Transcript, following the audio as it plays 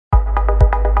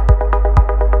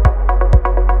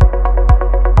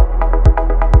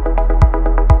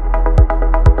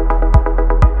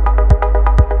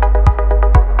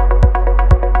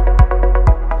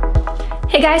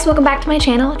guys, welcome back to my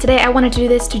channel. Today I wanted to do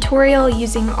this tutorial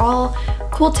using all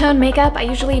cool tone makeup. I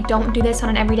usually don't do this on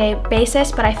an everyday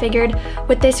basis, but I figured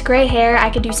with this gray hair I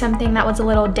could do something that was a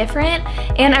little different,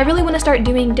 and I really want to start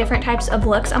doing different types of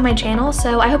looks on my channel,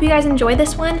 so I hope you guys enjoy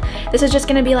this one. This is just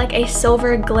going to be like a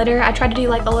silver glitter. I tried to do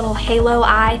like a little halo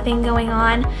eye thing going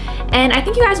on, and I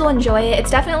think you guys will enjoy it.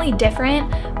 It's definitely different,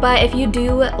 but if you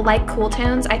do like cool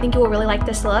tones, I think you will really like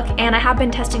this look, and I have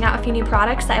been testing out a few new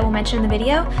products that I will mention in the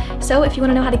video, so if you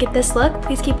want to know how to get this look,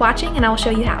 please keep watching and I will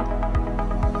show you how.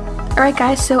 Alright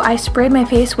guys, so I sprayed my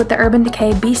face with the Urban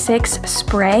Decay B6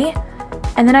 spray,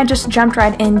 and then I just jumped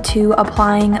right into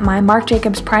applying my Marc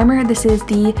Jacobs primer. This is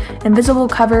the Invisible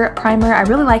Cover Primer. I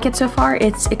really like it so far.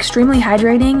 It's extremely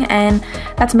hydrating, and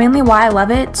that's mainly why I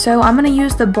love it. So I'm going to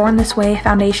use the Born This Way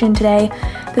foundation today.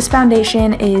 This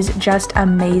foundation is just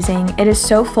amazing. It is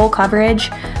so full coverage,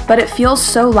 but it feels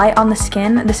so light on the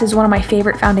skin. This is one of my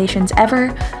favorite foundations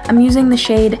ever. I'm using the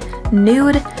shade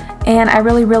Nude, and I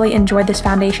really enjoyed this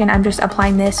foundation. I'm just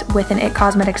applying this with an IT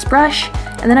Cosmetics brush,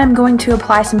 and then I'm going to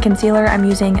apply some concealer. I'm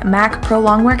using MAC Pro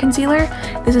Longwear Concealer.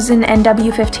 This is an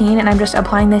NW15, and I'm just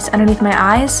applying this underneath my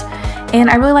eyes. And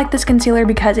I really like this concealer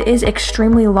because it is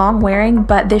extremely long wearing,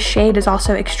 but this shade is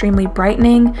also extremely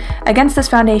brightening. Against this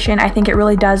foundation, I think it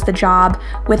really does the job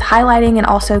with highlighting and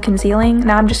also concealing.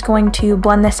 Now I'm just going to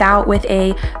blend this out with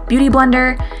a beauty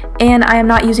blender, and I am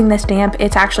not using this damp.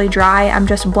 It's actually dry. I'm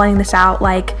just blending this out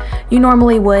like you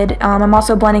normally would. I'm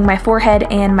also blending my forehead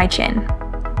and my chin.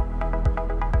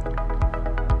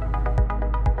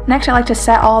 Next, I like to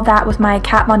set all of that with my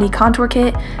Kat Von D contour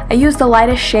kit. I use the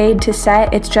lightest shade to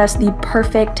set. It's just the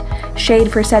perfect shade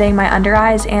for setting my under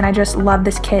eyes, and I just love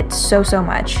this kit so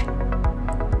much.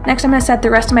 Next, I'm going to set the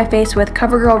rest of my face with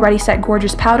CoverGirl Ready Set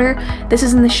Gorgeous powder. This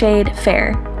is in the shade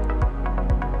Fair.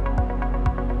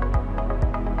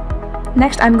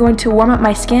 Next, I'm going to warm up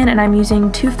my skin, and I'm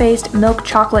using Too Faced Milk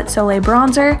Chocolate Soleil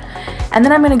Bronzer. And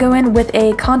then I'm going to go in with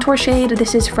a contour shade.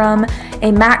 This is from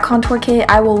a MAC contour kit.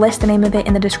 I will list the name of it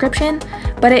in the description,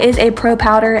 but it is a pro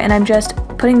powder, and I'm just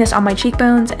putting this on my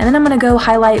cheekbones. And then I'm going to go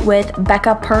highlight with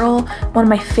Becca Pearl, one of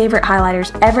my favorite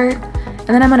highlighters ever. And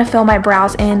then I'm going to fill my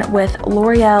brows in with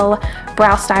L'Oreal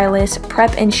Brow Stylist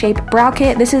Prep and Shape Brow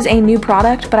Kit. This is a new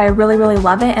product, but I really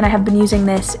love it, and I have been using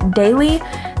this daily.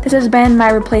 This has been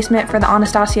my replacement for the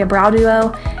Anastasia Brow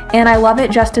Duo, and I love it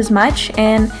just as much,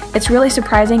 and it's really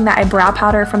surprising that a brow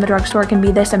powder from the drugstore can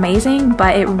be this amazing,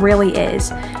 but it really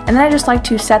is. And then I just like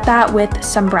to set that with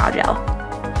some brow gel.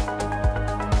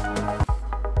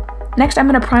 Next, I'm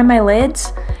going to prime my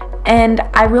lids, and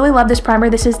I really love this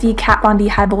primer. This is the Kat Von D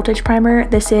High Voltage Primer.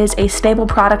 This is a stable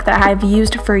product that I've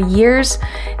used for years,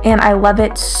 and I love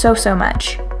it so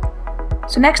much.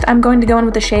 So next, I'm going to go in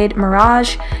with the shade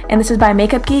Mirage, and this is by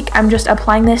Makeup Geek. I'm just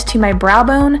applying this to my brow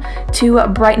bone to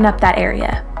brighten up that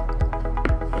area.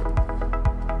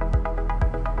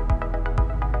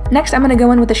 Next, I'm going to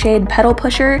go in with the shade Petal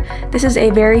Pusher. This is a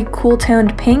very cool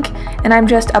toned pink, and I'm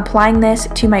just applying this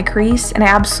to my crease, and I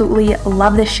absolutely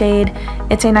love this shade.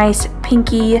 It's a nice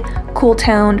pinky, cool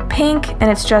toned pink, and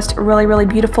it's just really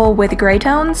beautiful with gray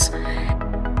tones.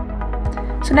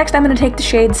 So next, I'm going to take the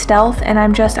shade Stealth, and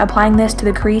I'm just applying this to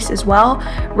the crease as well,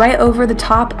 right over the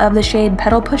top of the shade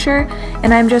Petal Pusher,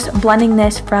 and I'm just blending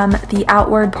this from the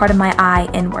outward part of my eye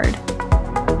inward.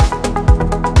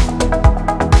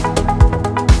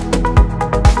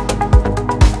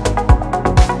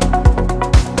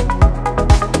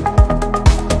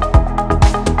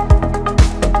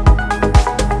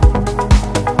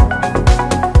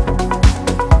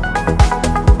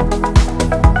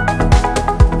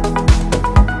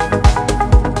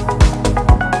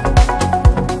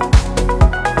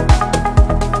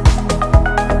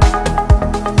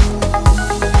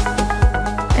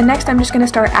 And next, I'm just going to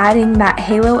start adding that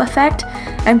halo effect.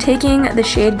 I'm taking the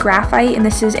shade Graphite, and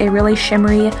this is a really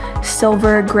shimmery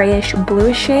silver grayish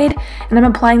bluish shade, and I'm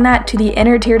applying that to the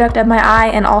inner tear duct of my eye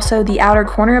and also the outer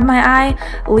corner of my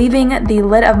eye, leaving the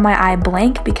lid of my eye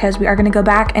blank because we are going to go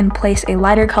back and place a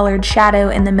lighter colored shadow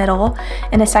in the middle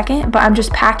in a second, but I'm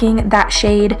just packing that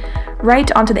shade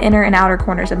right onto the inner and outer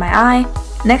corners of my eye.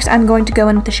 Next, I'm going to go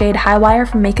in with the shade High Wire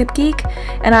from Makeup Geek,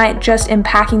 and I just am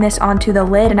packing this onto the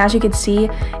lid, and as you can see,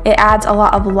 it adds a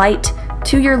lot of light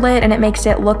to your lid, and it makes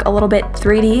it look a little bit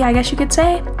 3D, I guess you could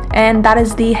say, and that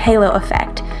is the halo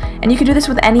effect. And you can do this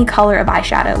with any color of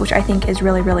eyeshadow, which I think is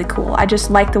really cool. I just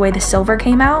like the way the silver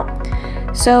came out.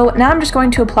 So now I'm just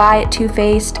going to apply Too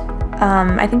Faced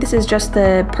I think this is just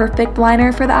the Perfect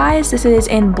liner for the eyes. This is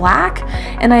in black,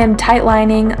 and I am tight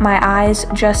lining my eyes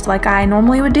just like I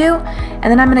normally would do. And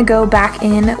then I'm going to go back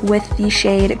in with the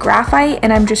shade Graphite,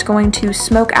 and I'm just going to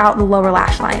smoke out the lower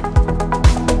lash line.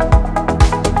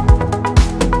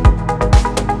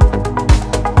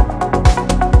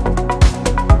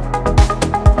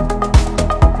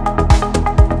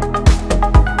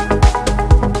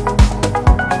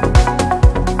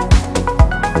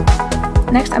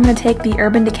 I'm going to take the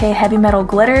Urban Decay Heavy Metal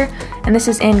Glitter, and this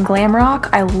is in Glam Rock.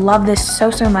 I love this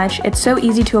so much. It's so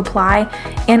easy to apply,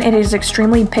 and it is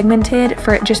extremely pigmented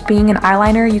for it just being an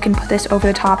eyeliner. You can put this over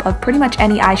the top of pretty much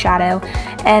any eyeshadow,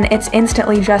 and it's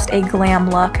instantly just a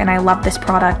glam look, and I love this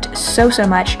product so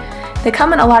much. They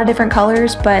come in a lot of different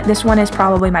colors, but this one is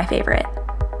probably my favorite.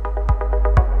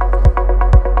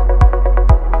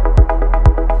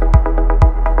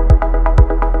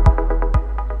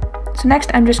 So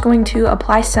next I'm just going to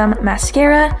apply some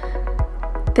mascara.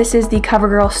 This is the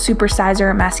CoverGirl Super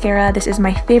Sizer Mascara. This is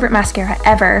my favorite mascara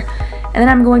ever. And then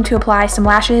I'm going to apply some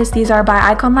lashes. These are by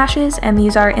Icon Lashes, and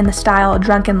these are in the style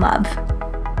Drunken Love.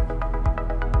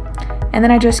 And then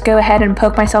I just go ahead and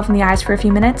poke myself in the eyes for a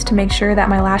few minutes to make sure that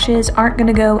my lashes aren't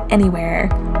gonna go anywhere.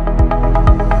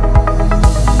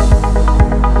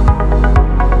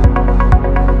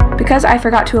 Because I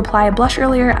forgot to apply a blush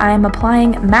earlier, I am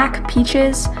applying MAC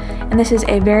Peaches, and this is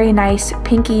a very nice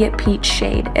pinky peach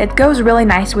shade. It goes really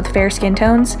nice with fair skin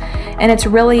tones, and it's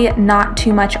really not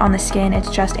too much on the skin. It's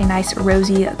just a nice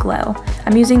rosy glow.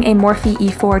 I'm using a Morphe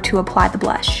E4 to apply the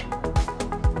blush.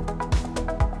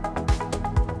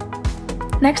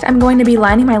 Next, I'm going to be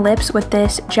lining my lips with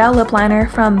this gel lip liner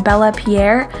from Bella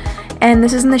Pierre, and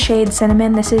this is in the shade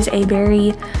Cinnamon. This is a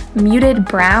very muted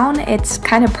brown. It's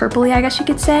kind of purpley, I guess you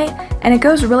could say, and it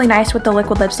goes really nice with the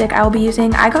liquid lipstick I will be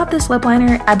using. I got this lip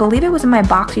liner, I believe it was in my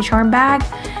BoxyCharm bag,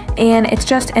 and it's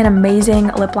just an amazing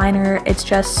lip liner. It's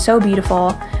just so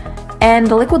beautiful. And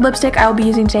the liquid lipstick I will be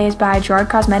using today is by Gerard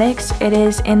Cosmetics. It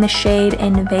is in the shade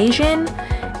Invasion.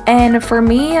 And for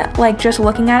me, like just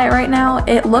looking at it right now,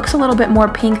 it looks a little bit more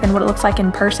pink than what it looks like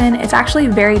in person. It's actually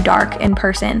very dark in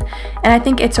person, and I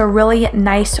think it's a really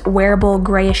nice wearable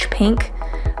grayish pink.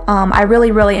 I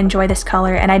really enjoy this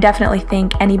color, and I definitely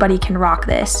think anybody can rock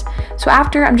this. So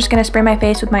after, I'm just going to spray my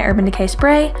face with my Urban Decay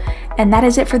spray, and that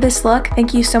is it for this look.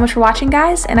 Thank you so much for watching,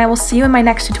 guys, and I will see you in my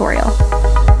next tutorial.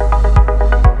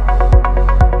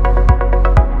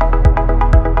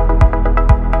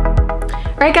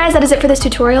 Alright guys, that is it for this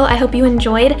tutorial. I hope you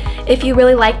enjoyed. If you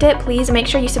really liked it, please make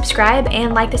sure you subscribe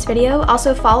and like this video.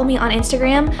 Also follow me on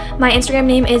Instagram. My Instagram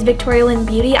name is Victoria Lynn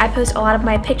Beauty. I post a lot of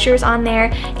my pictures on there.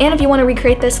 And if you want to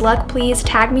recreate this look, please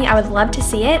tag me. I would love to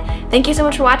see it. Thank you so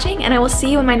much for watching, and I will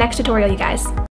see you in my next tutorial, you guys.